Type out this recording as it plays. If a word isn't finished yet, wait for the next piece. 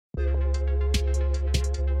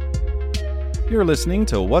You're listening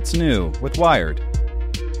to What's New with Wired.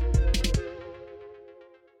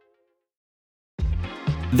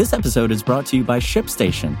 This episode is brought to you by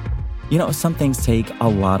ShipStation. You know, some things take a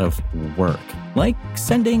lot of work, like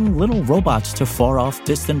sending little robots to far-off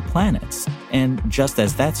distant planets. And just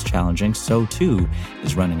as that's challenging, so too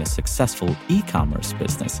is running a successful e-commerce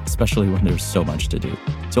business, especially when there's so much to do.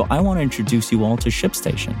 So I want to introduce you all to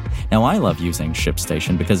ShipStation. Now, I love using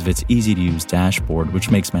ShipStation because of its easy-to-use dashboard,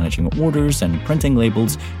 which makes managing orders and printing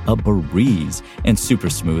labels a breeze and super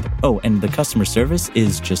smooth. Oh, and the customer service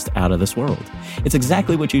is just out of this world. It's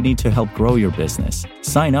exactly what you need to help grow your business.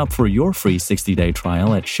 Sign up for your free 60-day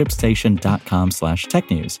trial at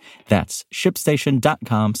shipstation.com/technews. That's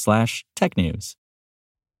shipstation.com/technews.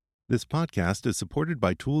 This podcast is supported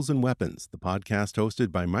by Tools and Weapons, the podcast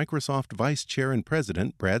hosted by Microsoft Vice Chair and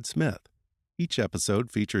President Brad Smith. Each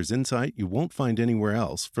episode features insight you won't find anywhere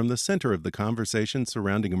else from the center of the conversation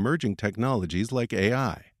surrounding emerging technologies like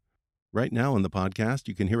AI. Right now in the podcast,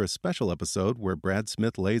 you can hear a special episode where Brad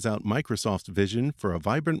Smith lays out Microsoft's vision for a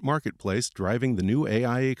vibrant marketplace driving the new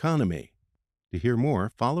AI economy. To hear more,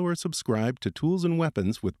 follow or subscribe to Tools and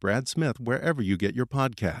Weapons with Brad Smith wherever you get your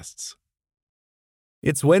podcasts.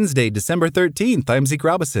 It's Wednesday, December 13th. I'm Zeke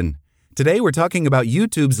Robison. Today we're talking about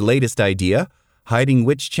YouTube's latest idea, hiding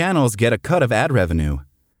which channels get a cut of ad revenue.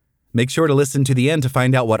 Make sure to listen to the end to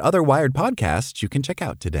find out what other Wired podcasts you can check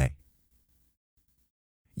out today.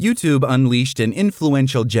 YouTube unleashed an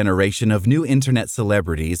influential generation of new internet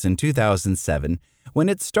celebrities in 2007 when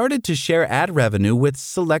it started to share ad revenue with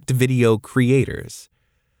select video creators.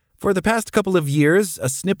 For the past couple of years, a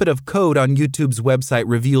snippet of code on YouTube's website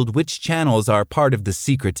revealed which channels are part of the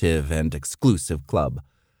secretive and exclusive club.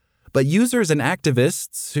 But users and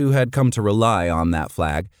activists who had come to rely on that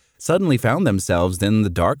flag suddenly found themselves in the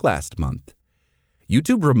dark last month.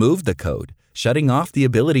 YouTube removed the code, shutting off the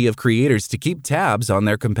ability of creators to keep tabs on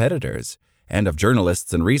their competitors, and of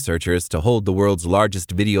journalists and researchers to hold the world's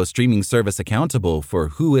largest video streaming service accountable for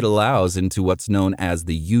who it allows into what's known as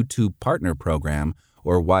the YouTube Partner Program,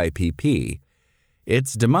 or YPP.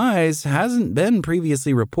 Its demise hasn't been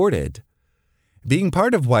previously reported. Being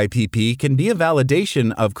part of YPP can be a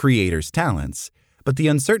validation of creators' talents, but the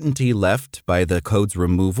uncertainty left by the code's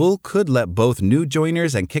removal could let both new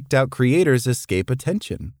joiners and kicked-out creators escape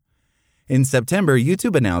attention. In September,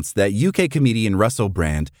 YouTube announced that UK comedian Russell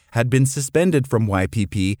Brand had been suspended from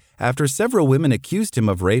YPP after several women accused him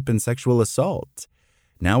of rape and sexual assault.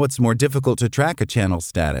 Now it's more difficult to track a channel's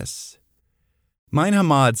status. Mein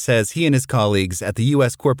Hamad says he and his colleagues at the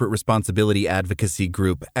U.S. corporate responsibility advocacy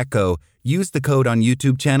group ECHO used the code on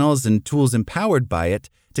YouTube channels and tools empowered by it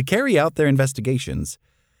to carry out their investigations.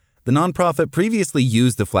 The nonprofit previously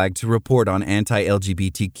used the flag to report on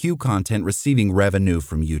anti-LGBTQ content receiving revenue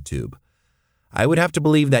from YouTube. I would have to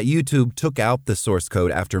believe that YouTube took out the source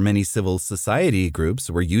code after many civil society groups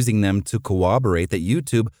were using them to corroborate that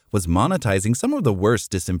YouTube was monetizing some of the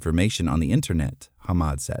worst disinformation on the internet,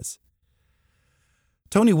 Hamad says.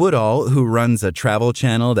 Tony Woodall, who runs a travel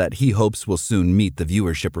channel that he hopes will soon meet the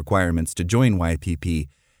viewership requirements to join YPP,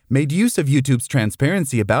 made use of YouTube's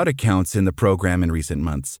transparency about accounts in the program in recent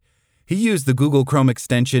months. He used the Google Chrome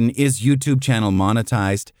extension Is YouTube Channel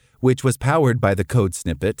Monetized?, which was powered by the code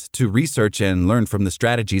snippet, to research and learn from the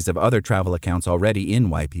strategies of other travel accounts already in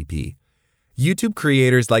YPP. YouTube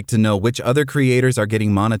creators like to know which other creators are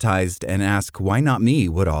getting monetized and ask, why not me,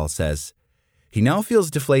 Woodall says. He now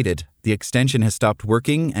feels deflated. The extension has stopped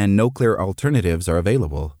working and no clear alternatives are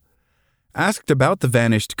available. Asked about the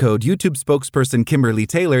vanished code, YouTube spokesperson Kimberly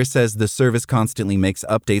Taylor says the service constantly makes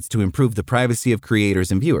updates to improve the privacy of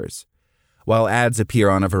creators and viewers. While ads appear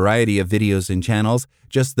on a variety of videos and channels,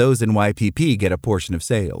 just those in YPP get a portion of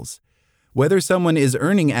sales. Whether someone is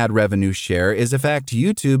earning ad revenue share is a fact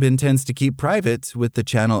YouTube intends to keep private with the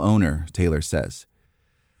channel owner, Taylor says.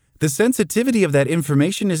 The sensitivity of that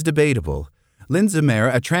information is debatable. Lynn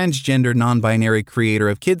Zamer, a transgender non-binary creator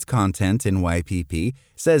of kids content in YPP,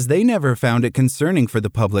 says they never found it concerning for the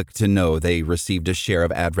public to know they received a share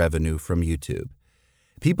of ad revenue from YouTube.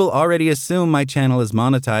 People already assume my channel is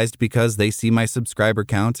monetized because they see my subscriber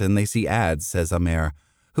count and they see ads, says Amer,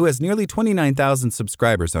 who has nearly 29,000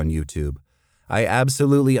 subscribers on YouTube. I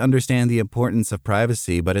absolutely understand the importance of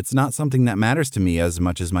privacy, but it's not something that matters to me as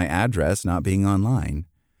much as my address not being online.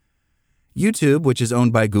 YouTube, which is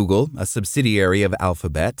owned by Google, a subsidiary of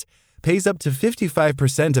Alphabet, pays up to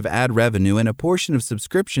 55% of ad revenue and a portion of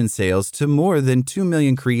subscription sales to more than 2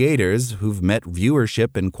 million creators who've met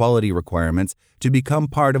viewership and quality requirements to become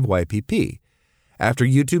part of YPP. After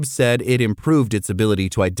YouTube said it improved its ability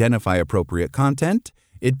to identify appropriate content,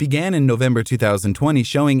 it began in November 2020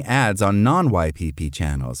 showing ads on non-YPP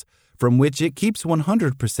channels. from which it keeps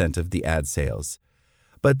 100% of the ad sales.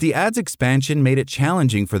 But the ad's expansion made it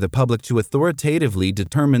challenging for the public to authoritatively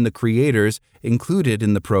determine the creators included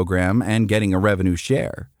in the program and getting a revenue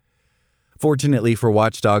share. Fortunately for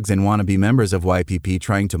watchdogs and wannabe members of YPP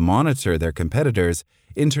trying to monitor their competitors,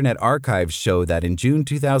 Internet archives show that in June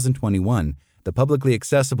 2021, the publicly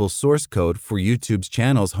accessible source code for YouTube's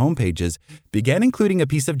channel's homepages began including a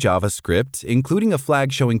piece of JavaScript, including a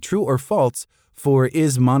flag showing true or false for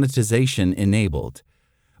 "Is monetization enabled?"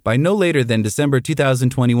 By no later than December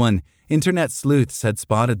 2021, Internet sleuths had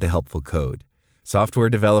spotted the helpful code. Software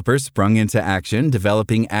developers sprung into action,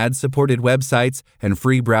 developing ad-supported websites and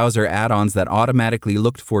free browser add-ons that automatically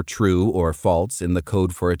looked for true or false in the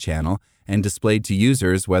code for a channel and displayed to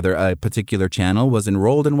users whether a particular channel was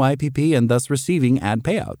enrolled in YPP and thus receiving ad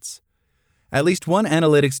payouts. At least one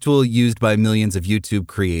analytics tool used by millions of YouTube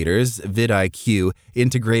creators, vidIQ,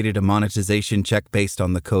 integrated a monetization check based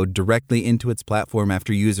on the code directly into its platform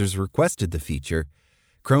after users requested the feature.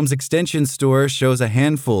 Chrome's extension store shows a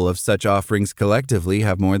handful of such offerings collectively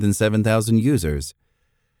have more than 7,000 users.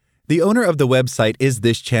 The owner of the website Is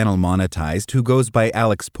This Channel Monetized, who goes by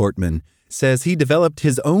Alex Portman, says he developed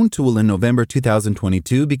his own tool in November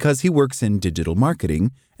 2022 because he works in digital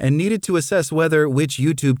marketing and needed to assess whether which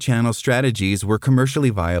YouTube channel strategies were commercially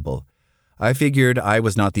viable. I figured I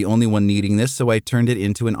was not the only one needing this, so I turned it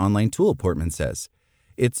into an online tool, Portman says.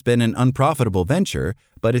 It's been an unprofitable venture,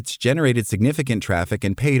 but it's generated significant traffic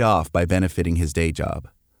and paid off by benefiting his day job.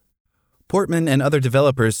 Portman and other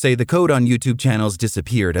developers say the code on YouTube channels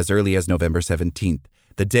disappeared as early as November 17th,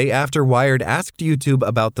 the day after Wired asked YouTube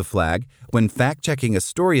about the flag when fact-checking a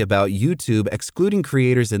story about YouTube excluding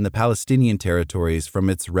creators in the Palestinian territories from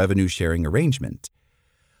its revenue-sharing arrangement.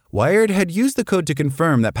 Wired had used the code to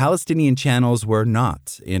confirm that Palestinian channels were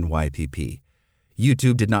not in YPP.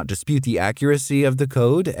 YouTube did not dispute the accuracy of the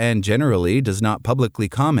code and generally does not publicly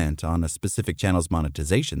comment on a specific channel's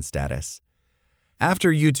monetization status.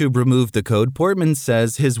 After YouTube removed the code, Portman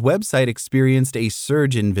says his website experienced a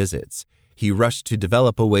surge in visits. He rushed to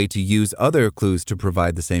develop a way to use other clues to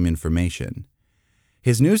provide the same information.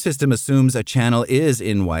 His new system assumes a channel is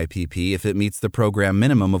in YPP if it meets the program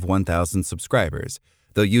minimum of 1,000 subscribers,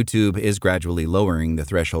 though YouTube is gradually lowering the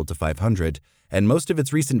threshold to 500, and most of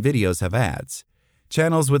its recent videos have ads.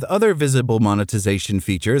 Channels with other visible monetization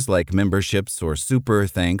features like memberships or super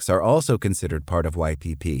thanks are also considered part of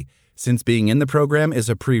YPP, since being in the program is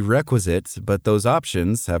a prerequisite, but those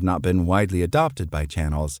options have not been widely adopted by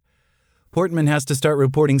channels. Portman has to start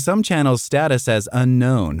reporting some channels' status as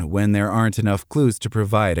unknown when there aren't enough clues to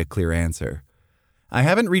provide a clear answer. I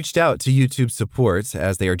haven't reached out to YouTube support,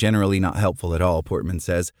 as they are generally not helpful at all, Portman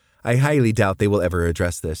says. I highly doubt they will ever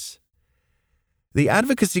address this. The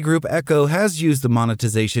advocacy group Echo has used the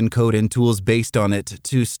monetization code and tools based on it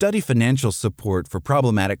to study financial support for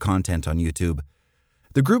problematic content on YouTube.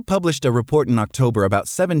 The group published a report in October about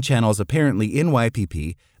 7 channels apparently in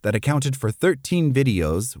YPP that accounted for 13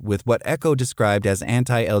 videos with what Echo described as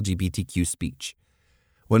anti-LGBTQ speech.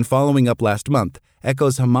 When following up last month,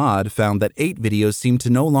 Echo's Hamad found that 8 videos seemed to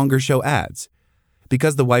no longer show ads.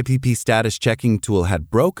 Because the YPP status checking tool had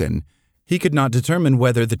broken, he could not determine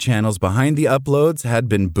whether the channels behind the uploads had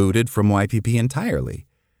been booted from YPP entirely.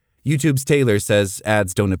 YouTube's Taylor says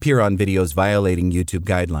ads don't appear on videos violating YouTube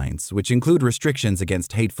guidelines, which include restrictions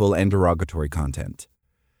against hateful and derogatory content.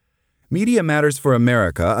 Media Matters for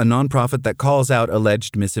America, a nonprofit that calls out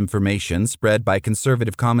alleged misinformation spread by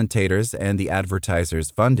conservative commentators and the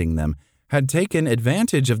advertisers funding them, had taken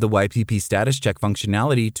advantage of the YPP status check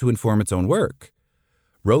functionality to inform its own work.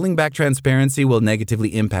 Rolling back transparency will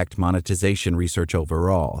negatively impact monetization research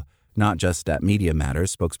overall, not just at Media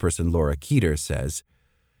Matters, spokesperson Laura Keeter says.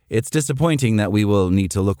 It's disappointing that we will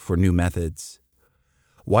need to look for new methods.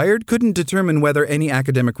 Wired couldn't determine whether any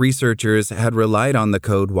academic researchers had relied on the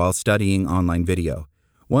code while studying online video.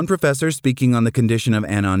 One professor, speaking on the condition of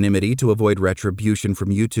anonymity to avoid retribution from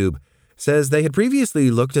YouTube, says they had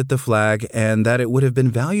previously looked at the flag and that it would have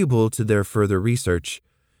been valuable to their further research.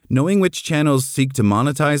 Knowing which channels seek to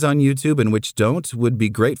monetize on YouTube and which don't would be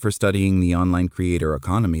great for studying the online creator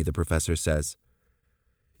economy, the professor says.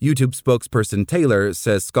 YouTube spokesperson Taylor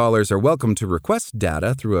says scholars are welcome to request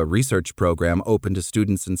data through a research program open to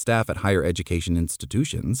students and staff at higher education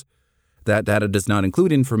institutions. That data does not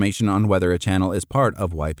include information on whether a channel is part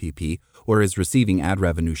of YPP or is receiving ad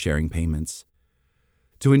revenue sharing payments.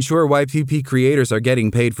 To ensure YPP creators are getting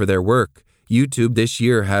paid for their work, YouTube this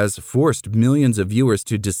year has forced millions of viewers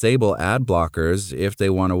to disable ad blockers if they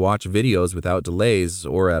want to watch videos without delays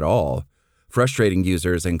or at all, frustrating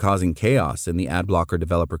users and causing chaos in the ad blocker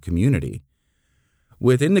developer community.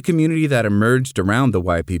 Within the community that emerged around the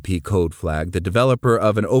YPP code flag, the developer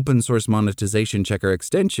of an open-source monetization checker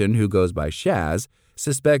extension, who goes by Shaz,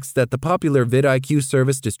 suspects that the popular vidIQ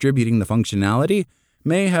service distributing the functionality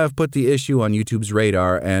may have put the issue on YouTube's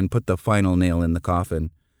radar and put the final nail in the coffin.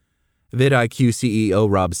 vidIQ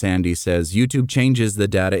CEO Rob Sandy says YouTube changes the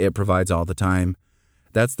data it provides all the time.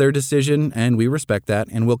 That's their decision, and we respect that,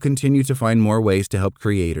 and we'll continue to find more ways to help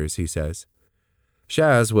creators, he says.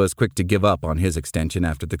 Shaz was quick to give up on his extension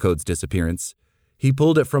after the code's disappearance. He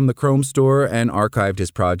pulled it from the Chrome store and archived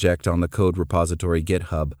his project on the code repository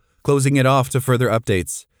GitHub, closing it off to further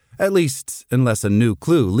updates, at least unless a new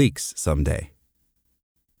clue leaks someday.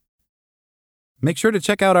 Make sure to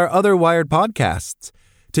check out our other Wired podcasts.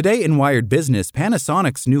 Today in Wired Business,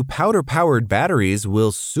 Panasonic's new powder-powered batteries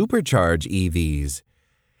will supercharge EVs.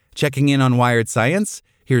 Checking in on Wired Science,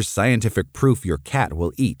 here's scientific proof your cat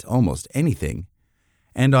will eat almost anything.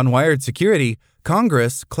 And on Wired Security,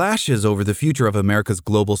 Congress clashes over the future of America's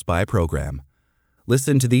global spy program.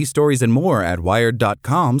 Listen to these stories and more at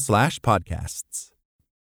wired.com/podcasts.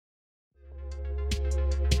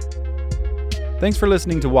 Thanks for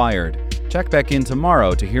listening to Wired. Check back in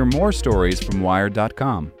tomorrow to hear more stories from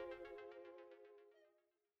Wired.com.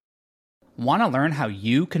 Want to learn how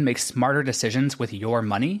you can make smarter decisions with your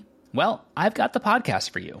money? Well, I've got the podcast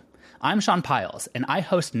for you. I'm Sean Piles, and I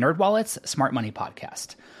host NerdWallet's Smart Money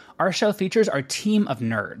Podcast. Our show features our team of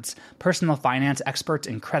nerds, personal finance experts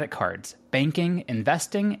in credit cards, banking,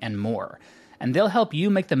 investing, and more. And they'll help you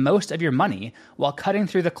make the most of your money while cutting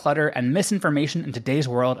through the clutter and misinformation in today's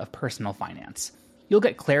world of personal finance. You'll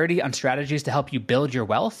get clarity on strategies to help you build your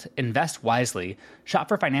wealth, invest wisely, shop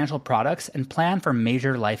for financial products, and plan for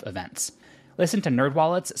major life events. Listen to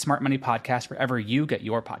NerdWallet's Smart Money Podcast wherever you get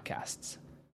your podcasts.